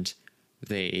 and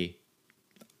they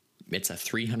it's a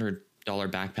 $300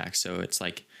 backpack. So it's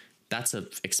like, that's a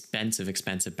expensive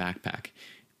backpack.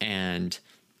 And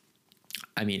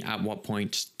I mean, at what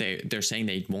point they're saying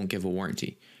they won't give a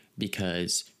warranty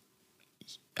because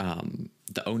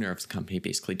the owner of the company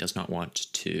basically does not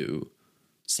want to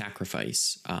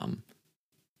sacrifice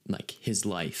like his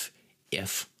life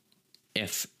if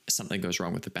something goes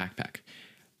wrong with the backpack.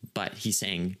 But he's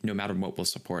saying no matter what, we'll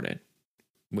support it,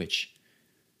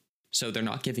 so they're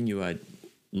not giving you a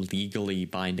legally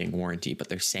binding warranty, but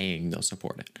they're saying they'll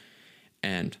support it.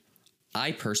 And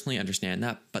I personally understand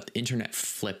that, but the internet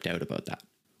flipped out about that.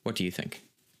 What do you think?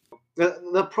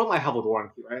 The problem I have with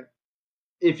warranty, right?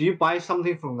 If you buy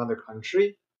something from another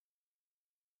country,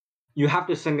 you have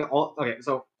to send it all. Okay,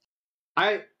 so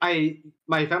my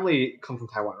family comes from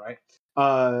Taiwan, right?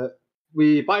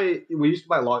 We used to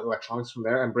buy a lot of electronics from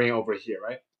there and bring it over here,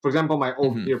 right? For example, my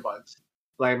old earbuds,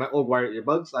 like my old wired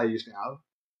earbuds I used to have,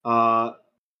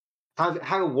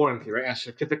 had a warranty, right? A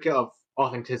certificate of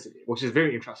authenticity, which is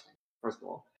very interesting, first of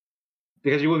all,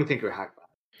 because you wouldn't think it would hack that.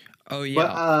 Oh yeah,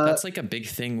 but, that's like a big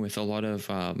thing with a lot of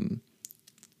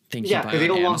things you buy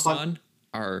on Amazon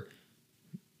are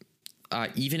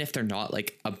even if they're not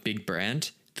like a big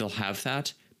brand, they'll have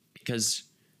that because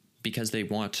they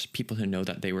want people to know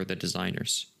that they were the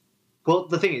designers. Well,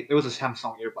 the thing is, it was a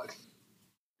Samsung earbud.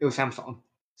 It was Samsung.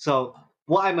 So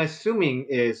what I'm assuming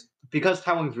is because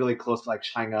Taiwan is really close to like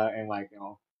China and like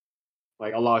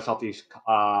like a lot of Southeast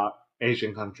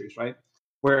Asian countries, right?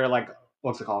 Where like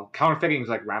what's it called? Counterfeiting is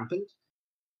like rampant.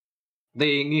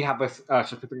 They need to have a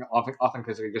certificate of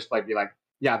authenticity, just like be like,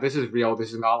 yeah, this is real.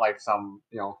 This is not like some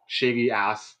shady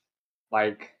ass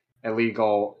like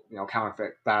illegal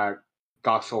counterfeit that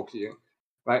got sold to you,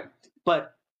 right?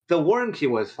 But the warranty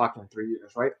was fucking 3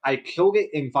 years, right? I killed it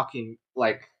in fucking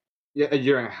like a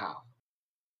year and a half.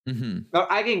 No,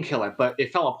 I didn't kill it, but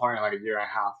it fell apart in like a year and a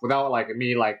half without like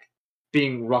me like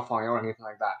being rough on it or anything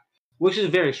like that, which is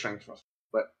very strange for us.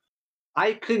 But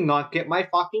I could not get my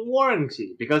fucking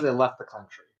warranty because it left the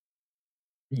country.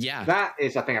 Yeah, that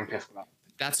is the thing I'm pissed about.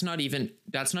 That's not even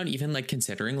like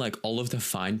considering like all of the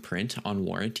fine print on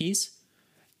warranties,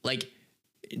 like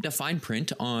the fine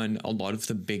print on a lot of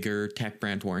the bigger tech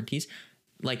brand warranties,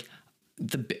 like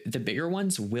the bigger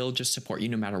ones will just support you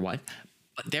no matter what,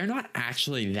 but they're not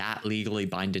actually that legally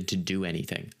binded to do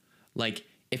anything. Like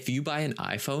if you buy an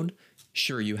iPhone,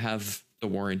 sure, you have the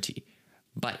warranty,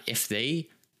 but if they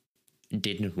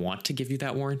didn't want to give you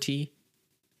that warranty,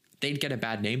 they'd get a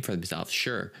bad name for themselves,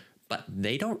 sure, but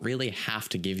they don't really have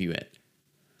to give you it.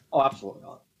 Oh, absolutely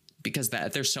not. Because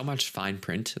there's so much fine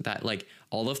print that like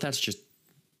all of that's just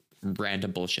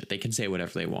random bullshit. They can say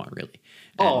whatever they want, really.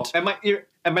 And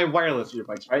my wireless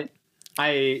earbuds, right?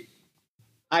 I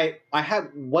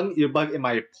had one earbud in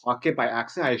my pocket by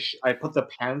accident. I put the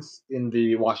pants in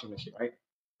the washing machine, right?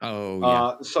 Oh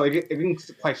yeah. So it didn't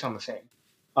quite sound the same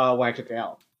when I took it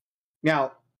out.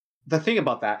 Now, the thing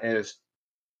about that is,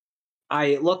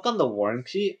 I looked on the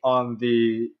warranty on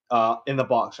the in the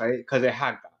box, right? Because it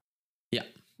had that. Yeah.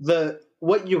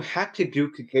 What you had to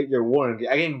do to get your warranty,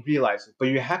 I didn't realize it, but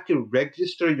you had to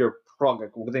register your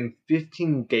product within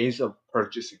 15 days of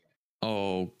purchasing it.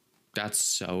 Oh, that's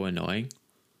so annoying.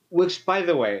 Which, by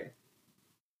the way,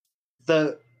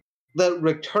 the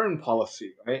return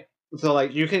policy, right? So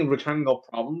like you can return no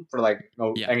problem for like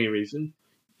any reason.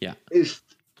 Yeah. Is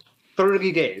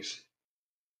 30 days.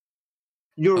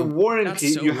 Your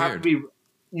warranty, so you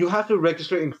have to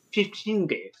register in 15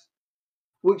 days.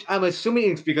 Which I'm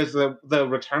assuming is because the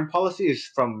return policy is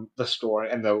from the store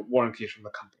and the warranty is from the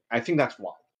company. I think that's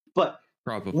why. But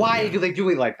probably why do they do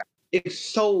it like that? It's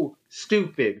so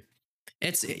stupid.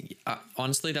 It's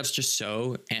honestly, that's just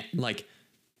so like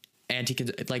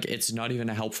like it's not even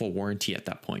a helpful warranty at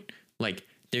that point. Like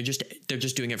they're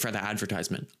just doing it for the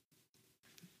advertisement.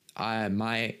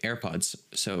 My AirPods,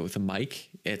 so the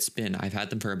mic, I've had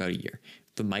them for about a year.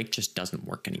 The mic just doesn't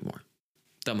work anymore.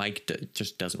 The mic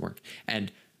just doesn't work.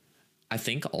 And I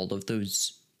think all of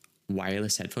those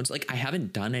wireless headphones, like I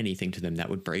haven't done anything to them that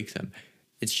would break them.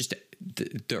 It's just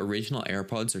the original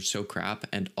AirPods are so crap,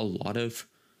 and a lot of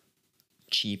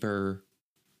cheaper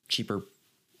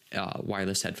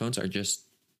wireless headphones are just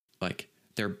like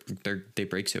they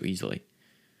break so easily.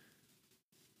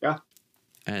 Yeah.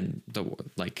 And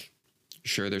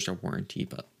sure, there's a warranty,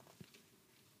 but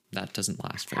that doesn't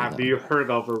last very long. Have you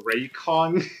heard of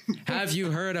Raycon? Have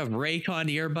you heard of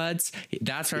Raycon earbuds?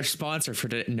 That's our sponsor for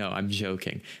today. No, I'm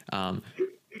joking. Raycon,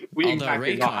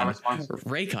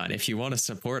 if you want to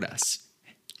support us,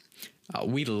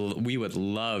 we would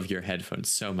love your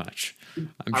headphones so much.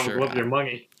 I would love your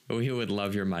money. We would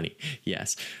love your money.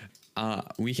 Yes.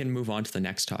 We can move on to the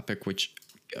next topic, which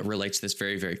relates to this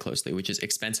very, very closely, which is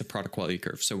expensive product quality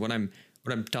curve. So what I'm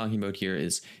talking about here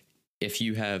is if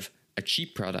you have a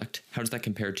cheap product, how does that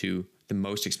compare to the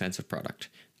most expensive product?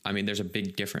 I mean, there's a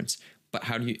big difference. But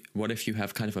what if you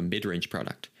have kind of a mid-range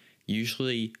product?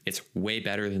 Usually it's way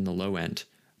better than the low end,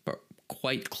 but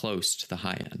quite close to the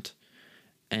high end.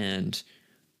 And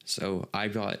so I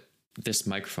got this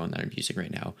microphone that I'm using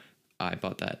right now. I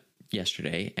bought that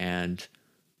yesterday, and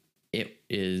it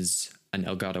is an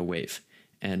Elgato Wave.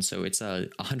 And so it's a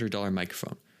 $100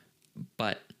 microphone.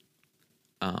 But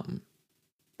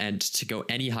and to go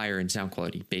any higher in sound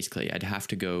quality, basically, I'd have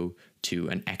to go to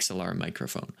an XLR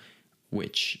microphone,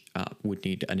 which would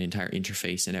need an entire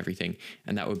interface and everything,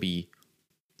 and that would be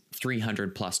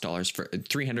 $300 for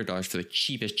the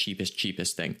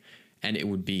cheapest thing, and it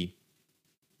would be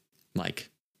like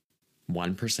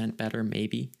 1% better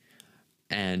maybe.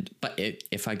 But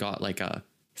if I got like a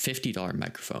 $50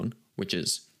 microphone, which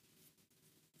is,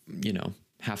 you know,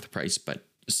 half the price, but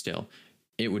still,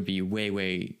 it would be way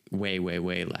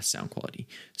less sound quality.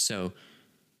 So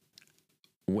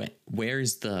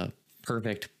where's the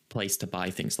perfect place to buy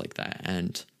things like that,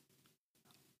 and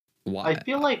why? I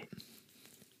feel like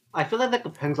that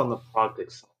depends on the product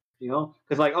itself, you know,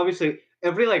 because like obviously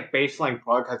every like baseline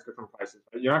product has different prices.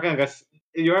 Right? You're not gonna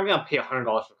pay $100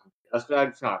 for something.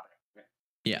 That's not fair. Right?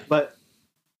 Yeah. But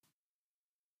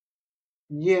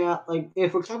yeah, like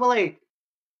if we're talking about like,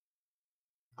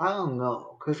 I don't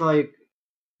know, because like,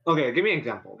 okay, give me an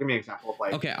example. Of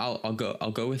like. Okay, I'll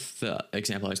go with the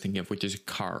example I was thinking of, which is a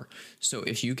car. So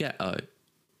if you get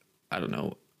I don't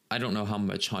know how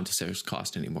much Honda Civics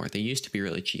cost anymore. They used to be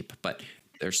really cheap, but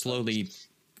they're slowly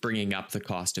bringing up the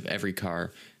cost of every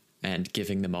car and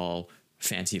giving them all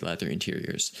fancy leather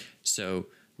interiors. So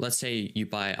let's say you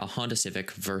buy a Honda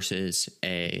Civic versus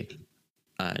an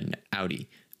Audi.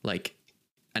 Like,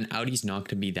 an Audi's not going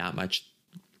to be that much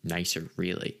nicer,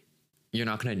 really. You're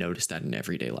not going to notice that in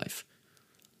everyday life.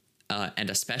 And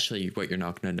especially what you're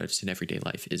not going to notice in everyday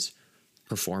life is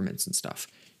performance and stuff.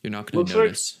 You're not going to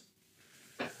notice.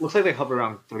 Looks like they hover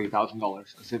around $30,000 on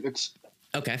Civics.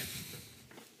 Okay.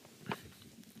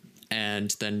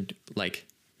 And then, like,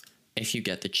 if you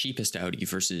get the cheapest Audi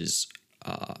versus,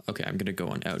 okay, I'm going to go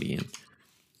on Audi and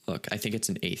look, I think it's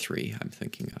an A3 I'm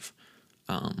thinking of.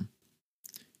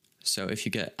 So if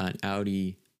you get an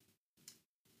Audi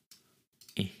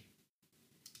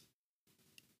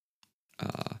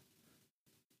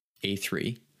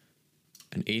A3,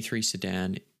 an A3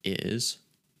 sedan is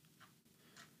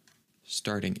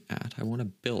starting at, I want to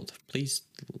build. Please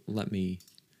let me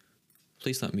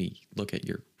look at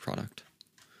your product.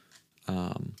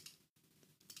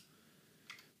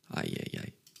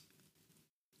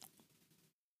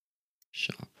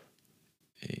 Shop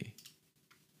a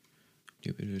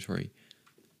new inventory.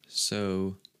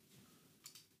 So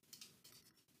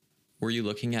were you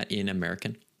looking at in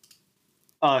American?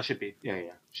 Should be.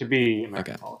 Yeah. Should be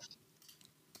American cost.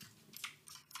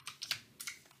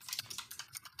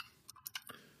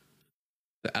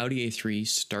 The Audi A3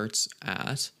 starts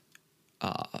at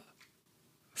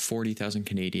 40,000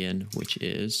 Canadian, which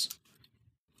is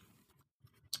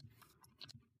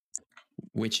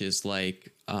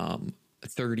like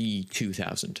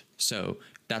 32,000. So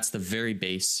that's the very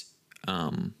base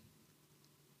Audi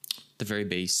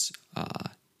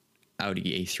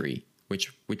A3,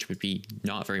 which would be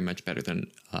not very much better than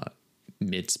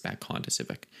mid-spec Honda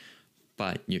Civic,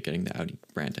 but you're getting the Audi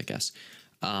brand, I guess.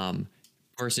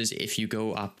 Versus if you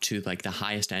go up to like the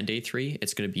highest end A3,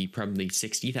 it's going to be probably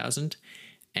 60,000.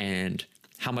 And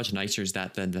how much nicer is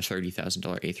that than the $30,000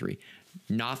 A3?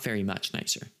 Not very much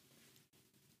nicer.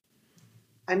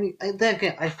 I mean, then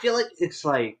again, I feel like it's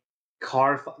like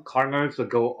car nerds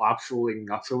would go absolutely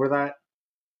nuts over that.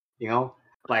 You know,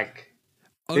 like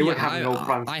they would have no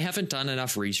problem. I haven't done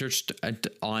enough research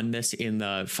on this in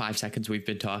the 5 seconds we've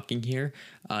been talking here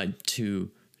to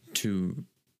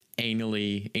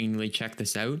anally check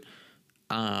this out.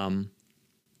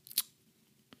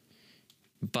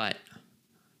 But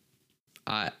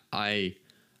I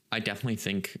definitely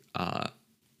think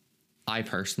I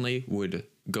personally would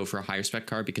go for a higher spec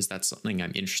car because that's something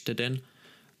I'm interested in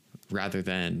rather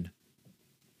than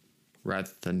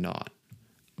not.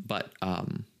 But I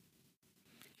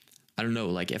don't know,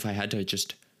 like if I had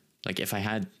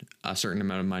a certain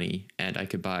amount of money and I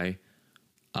could buy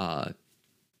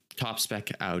top spec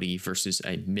Audi versus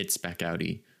a mid spec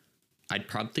Audi, I'd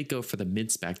probably go for the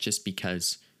mid spec just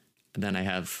because then I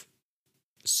have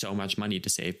so much money to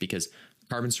save, because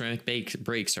carbon ceramic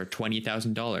brakes are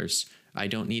 $20,000. I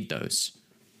don't need those.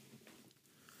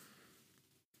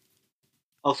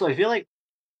 Also, I feel like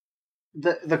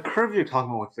the curve you're talking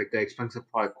about with like the expensive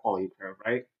product quality curve,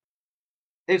 right?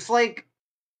 It's like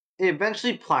it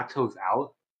eventually plateaus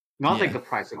out. Not like Yeah. the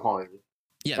price, the quality.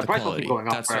 Yeah, The the price will keep quality.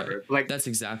 going up forever. But, like, That's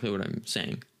exactly what I'm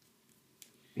saying.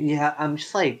 yeah, I'm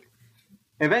just like,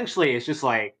 eventually it's just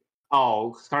like,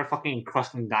 oh, start fucking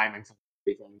encrusting diamonds and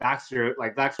everything. That's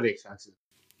really expensive.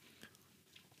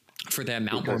 For the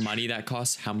amount more Because money that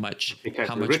costs, how much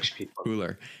we're rich people.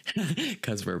 cooler?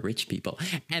 Because we're rich people.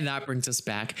 And that brings us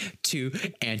back to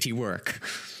anti-work.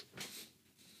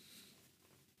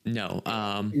 No,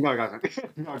 No, it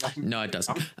doesn't. No, it doesn't. no, it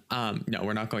doesn't. No,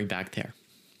 we're not going back there.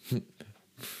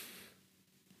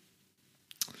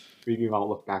 We do not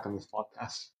look back on this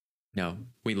podcast. No,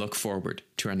 we look forward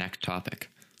to our next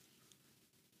topic.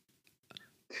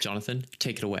 Jonathan,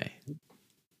 take it away.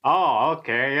 Oh,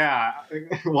 okay, yeah.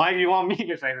 Why do you want me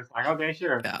to say this? Like, okay,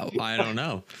 sure. I don't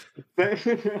know.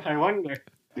 I wonder.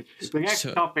 The next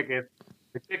So- topic is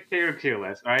the dictator tier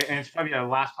list, right? And it's probably the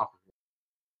last topic.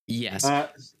 Yes.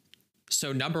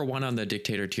 So number one on the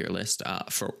dictator tier list,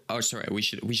 we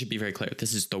should be very clear.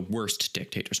 This is the worst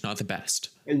dictators, not the best.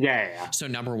 Yeah. So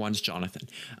number one's Jonathan.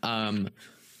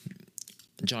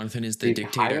 Jonathan is the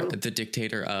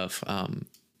dictator of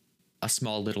a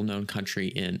small little known country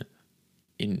in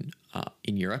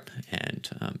Europe,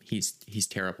 and he's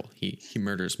terrible. He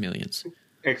murders millions.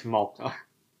 It's Malta.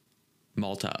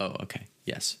 Malta. Oh, okay.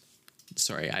 Yes.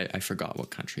 Sorry, I forgot what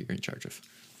country you're in charge of.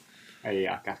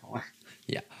 Yeah, definitely.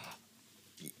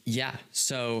 Yeah.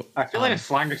 So I feel like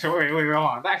slang wait, hold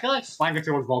on. I feel like slang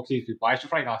towards Maltese people. I should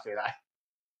probably not say that.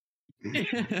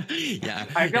 Yeah.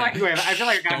 I feel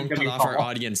like don't cut off our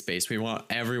audience base. We want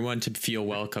everyone to feel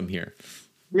welcome here.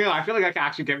 Yeah, I feel like that can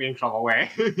actually get me in trouble. Way.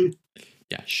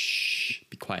 Yeah. Shh.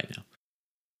 Be quiet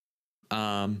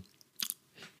now.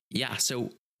 Yeah. So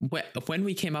when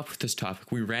we came up with this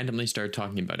topic, we randomly started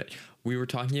talking about it. We were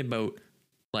talking about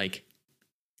like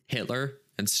Hitler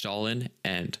and Stalin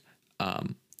and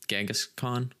Genghis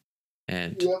Khan,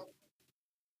 and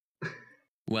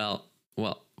well,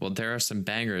 there are some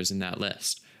bangers in that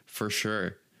list for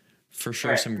sure.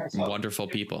 Right, some wonderful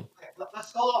people.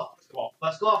 Let's go off.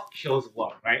 Let's go off kills of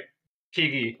love, right?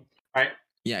 KD, right?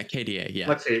 Yeah, KDA. Yeah.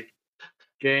 Let's see.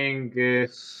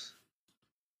 Genghis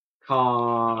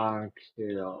Khan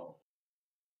kill.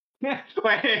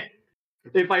 Wait.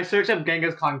 If I search up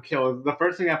Genghis Khan kills, the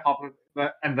first thing that pops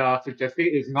up and the suggestion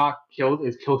is not killed,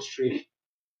 is kill streak.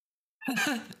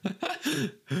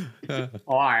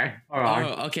 Why?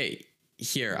 Oh, okay.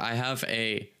 Here, I have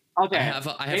a. Okay. I have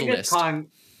a Genghis list. Khan.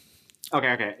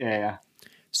 Okay. Yeah.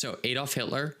 So Adolf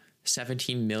Hitler,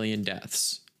 17 million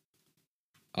deaths.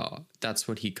 That's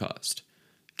what he caused.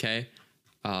 Okay.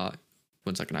 1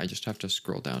 second. I just have to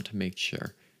scroll down to make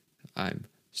sure I'm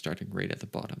starting right at the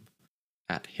bottom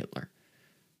at Hitler.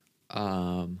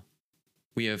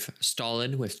 We have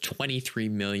Stalin with 23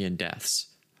 million deaths.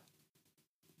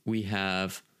 We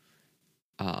have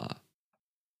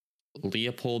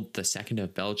Leopold II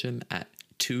of Belgium at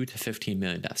 2 to 15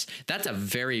 million deaths. That's a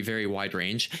very, very wide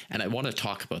range, and I want to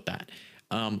talk about that.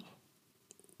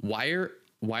 Why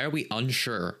are we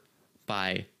unsure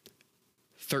by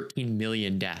 13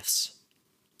 million deaths?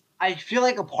 I feel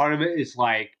like a part of it is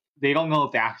like they don't know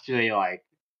if they actually like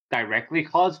directly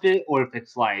caused it or if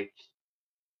it's like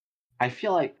I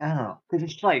feel like I don't know because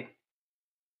it's like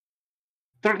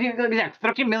 13 million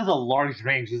is a large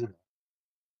range, isn't it?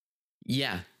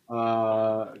 Yeah.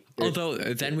 Okay. Although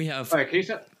then we have. Alright, can you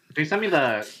send me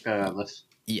the list?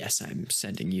 Yes, I'm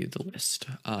sending you the list.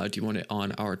 Do you want it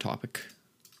on our topic?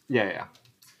 Yeah.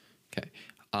 Okay.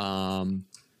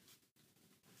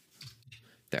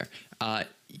 There.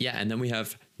 Yeah, and then we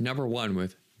have number one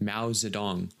with Mao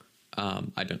Zedong.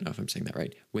 I don't know if I'm saying that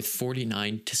right. With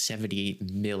 49 to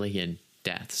 78 million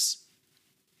deaths.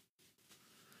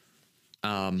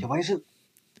 Why is it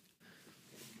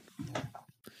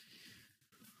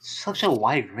such a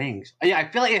wide range? Yeah, I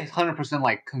feel like it's 100%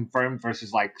 like confirmed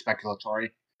versus like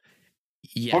speculatory.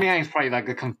 Yeah. 49 is probably like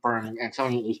the confirmed, and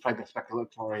 78 is probably the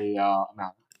speculatory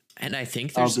amount. And I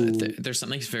think there's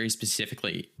something very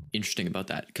specifically interesting about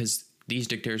that because these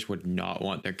dictators would not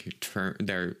want their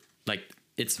like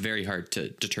it's very hard to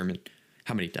determine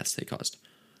how many deaths they caused.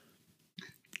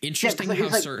 Interesting how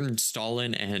certain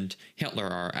Stalin and Hitler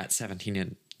are at 17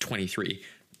 and 23.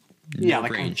 Yeah,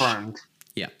 like range. Confirmed.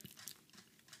 Yeah.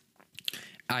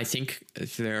 I think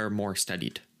they're more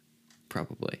studied,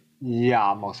 probably.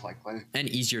 Yeah, most likely. And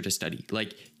easier to study.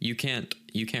 Like you can't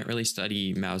really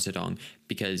study Mao Zedong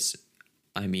because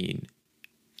I mean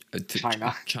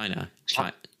China. Yeah,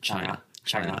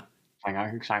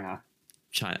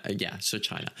 so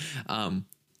China.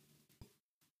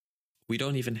 We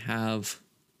don't even have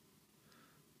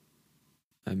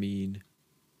I mean,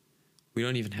 we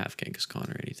don't even have Genghis Khan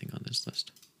or anything on this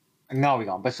list. No, we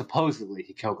don't. But supposedly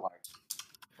he killed like,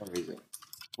 what is it?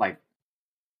 Like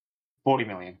 40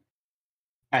 million.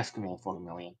 Estimated 40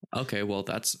 million. Okay, well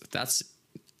that's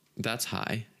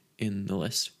high in the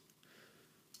list.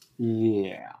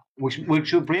 Yeah, which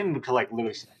would bring him to like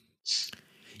literally.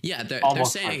 Yeah,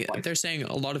 they're saying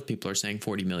a lot of people are saying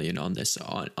 40 million on this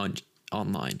on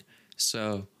online.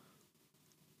 So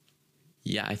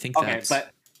yeah, I think okay,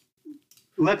 but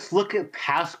let's look at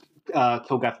past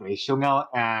kill death ratio now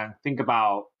and think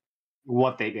about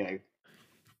what they did.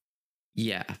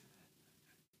 Yeah,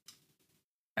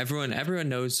 everyone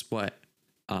knows what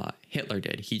Hitler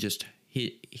did. He just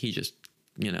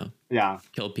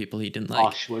killed people he didn't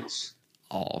like.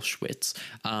 Auschwitz.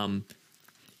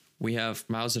 We have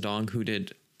Mao Zedong, who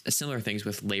did similar things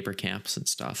with labor camps and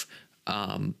stuff.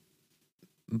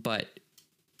 But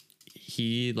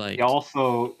he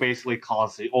also basically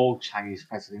caused the old Chinese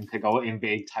president to go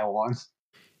invade Taiwan.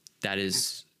 That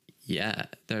is, yeah,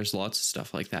 there's lots of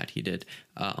stuff like that he did.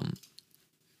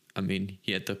 I mean,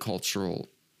 he had the cultural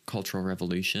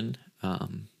revolution.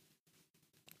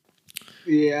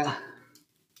 Yeah.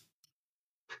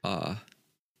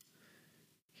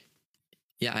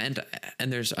 Yeah,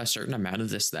 and there's a certain amount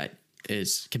of this that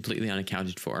is completely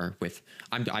unaccounted for. With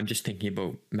I'm just thinking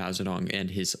about Mao Zedong and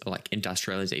his like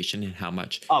industrialization and how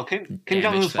much. Oh, Kim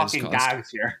Jong-un's fucking gags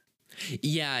here.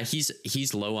 Yeah,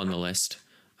 he's low on the list.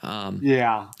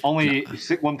 Yeah, only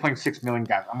 1.6 million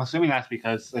deaths. I'm assuming that's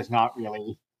because there's not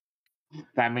really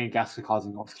that many deaths to cause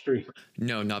in North Korea.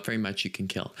 No, not very much you can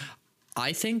kill.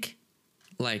 I think,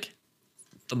 like,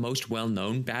 the most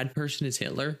well-known bad person is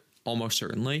Hitler, almost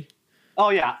certainly. Oh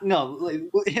yeah, no,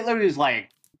 Hitler is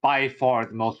like by far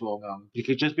the most well-known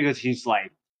because he's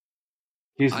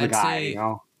the guy, you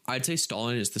know. I'd say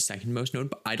Stalin is the second most known,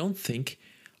 but I don't think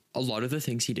a lot of the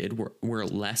things he did were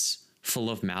less full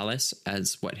of malice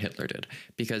as what Hitler did,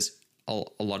 because a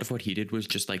lot of what he did was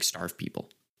just like starve people.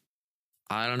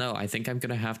 I don't know. I think I'm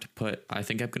gonna have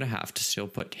to still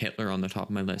put Hitler on the top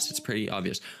of my list. It's pretty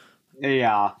obvious.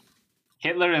 Yeah,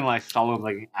 Hitler and like Stalin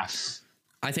like yes.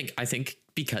 I think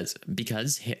because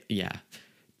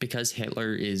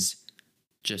Hitler is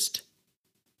just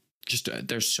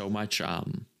there's so much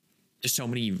there's so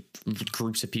many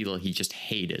groups of people he just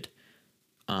hated,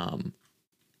 and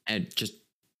just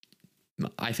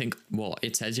I think, well,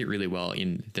 it says it really well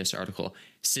in this article,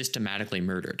 systematically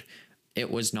murdered.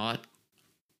 It was not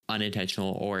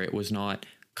unintentional, or it was not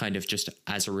kind of just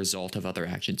as a result of other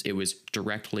actions. It was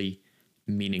directly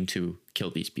meaning to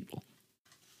kill these people.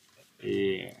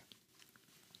 Yeah.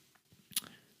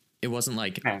 It wasn't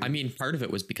like, I mean, part of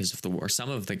it was because of the war. Some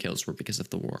of the kills were because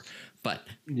of the war, but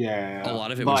yeah, a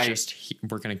lot of it was just,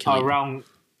 we're going to kill you.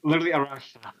 Literally around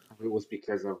half of it was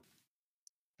because of,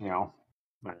 yeah.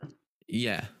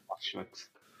 Yeah.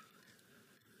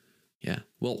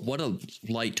 Well, what a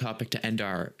light topic to end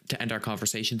our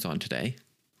conversations on today.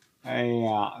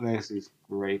 Yeah, this is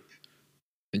great.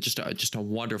 Just a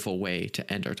wonderful way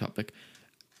to end our topic.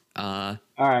 All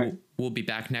right. We'll be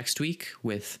back next week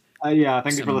with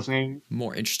thank you for listening.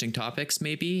 More interesting topics,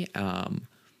 maybe.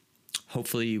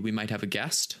 Hopefully we might have a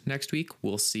guest next week.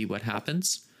 We'll see what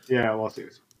happens. Yeah, we'll see.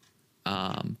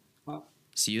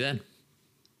 See you then.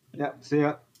 Yeah, see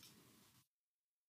ya.